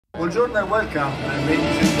Buongiorno and welcome,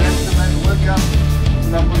 ladies and gentlemen, welcome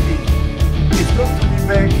to Lamborghini. It's good to be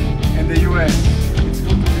back in the US, it's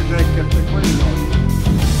good to be back at the corridor,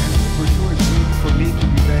 and for sure it's good for me to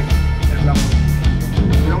be back at Lamborghini.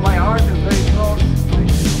 You know, my heart is very close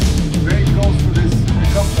to this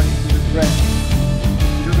company, to this brand,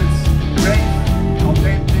 because it's great,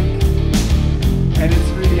 authentic, and it's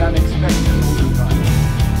really unexpected all the time.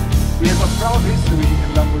 We have a proud history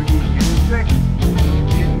in Lamborghini, and in fact,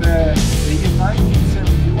 the year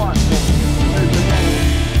 1971, so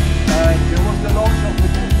there was the launch of the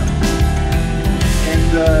Countach,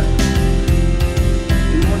 and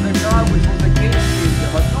it was a car which was a game changer,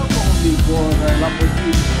 but not only for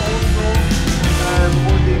Lamborghini, also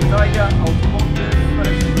for the entire automotive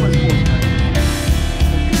super sports car.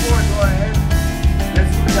 So before I go ahead,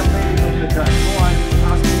 let's do the unveiling of the car. So I'm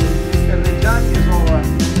asking Mr. Leggiani, is our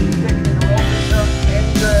technical officer, and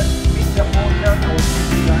Mr. Porter, our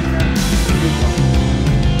designer.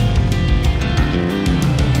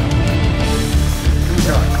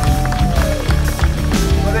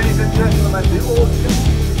 So ladies and gentlemen, the old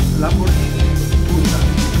Lamborghini Countach.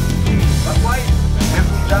 But why have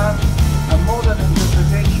we done a modern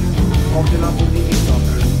interpretation of the Lamborghini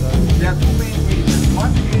Countach? There are two main reasons.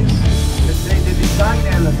 One is, let's say, the design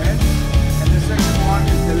element, and the second one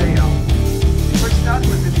is the layout. If we start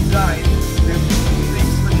with the design, there are two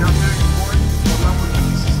things which are very important for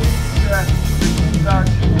Lamborghini since the Countach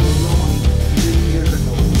was launched 10 years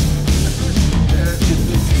ago. The first is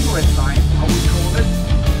the silhouette line, how we call it,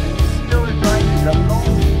 and the silhouette line is a long,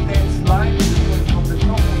 dense line which is going from the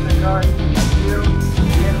top of the car until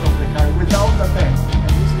the end of the car without a bend,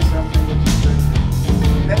 and this is something that is very good.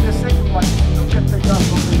 Then the second one, if you look at the car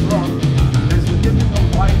from the front, there's the typical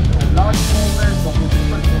white large shoulders of the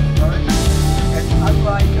supercar cars, and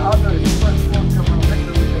unlike other supersport car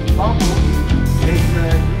manufacturers with the bubbles and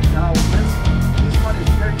green houses, this one is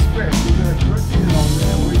very square. These are curved on the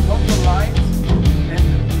horizontal lines, and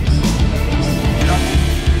this makes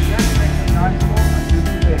Lamborghini very recognizable until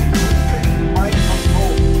today. So you might not know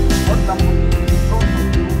what Lamborghini is going to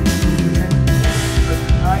do, you can see the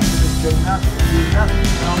design is gymnastic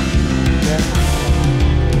there.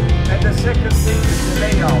 And the second thing is the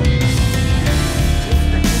layout. Since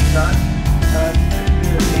the Countach,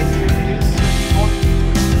 the engine is on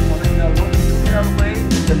a longitudinal way in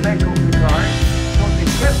the back of the car, so the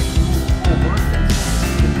cabin moves forward, and so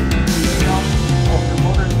this is the layout of the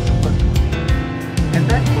modern supercar. And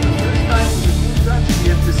then for the first time with the Countach, we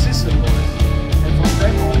have the scissor doors, and from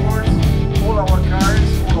then onwards, all our cars,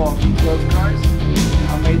 all our V12 cars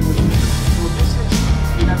are made with scissors. So this is,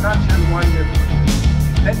 in a nutshell, why they're doing.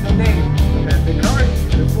 Then the name,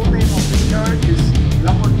 the full name of this car is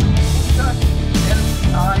Lamborghini Countach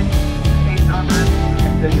LPI 800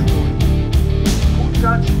 and dashboard.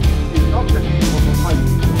 Countach is not the name of a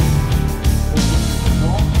bicycle,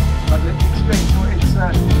 no, but let me explain. So it's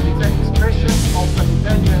an expression of an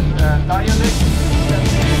Italian dialect,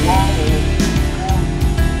 wow,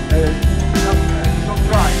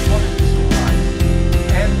 surprise, what is surprise?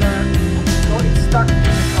 And so it's stuck to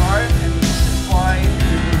the car, and this is why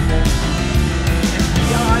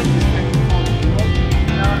LPI is taken for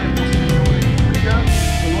Longitudinale Posteriore Ibrido.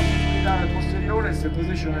 So Longitudinale Posteriore is the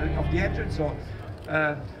position of the engine, so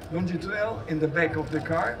longitudinal in the back of the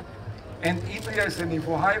car. And Ibrido is standing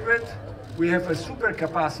for hybrid. We have a super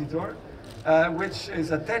capacitor, which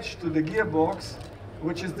is attached to the gearbox,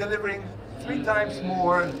 which is delivering 3 times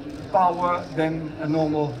more power than a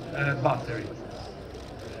normal battery.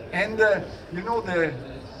 And you know, the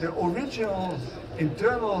original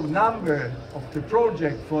internal number of the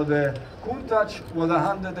project for the Countach was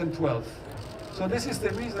 112. So this is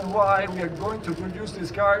the reason why we are going to produce this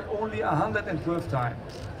car only 112 times.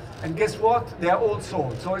 And guess what? They are all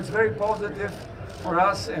sold. So it's very positive for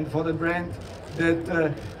us and for the brand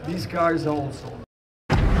that these cars are all sold.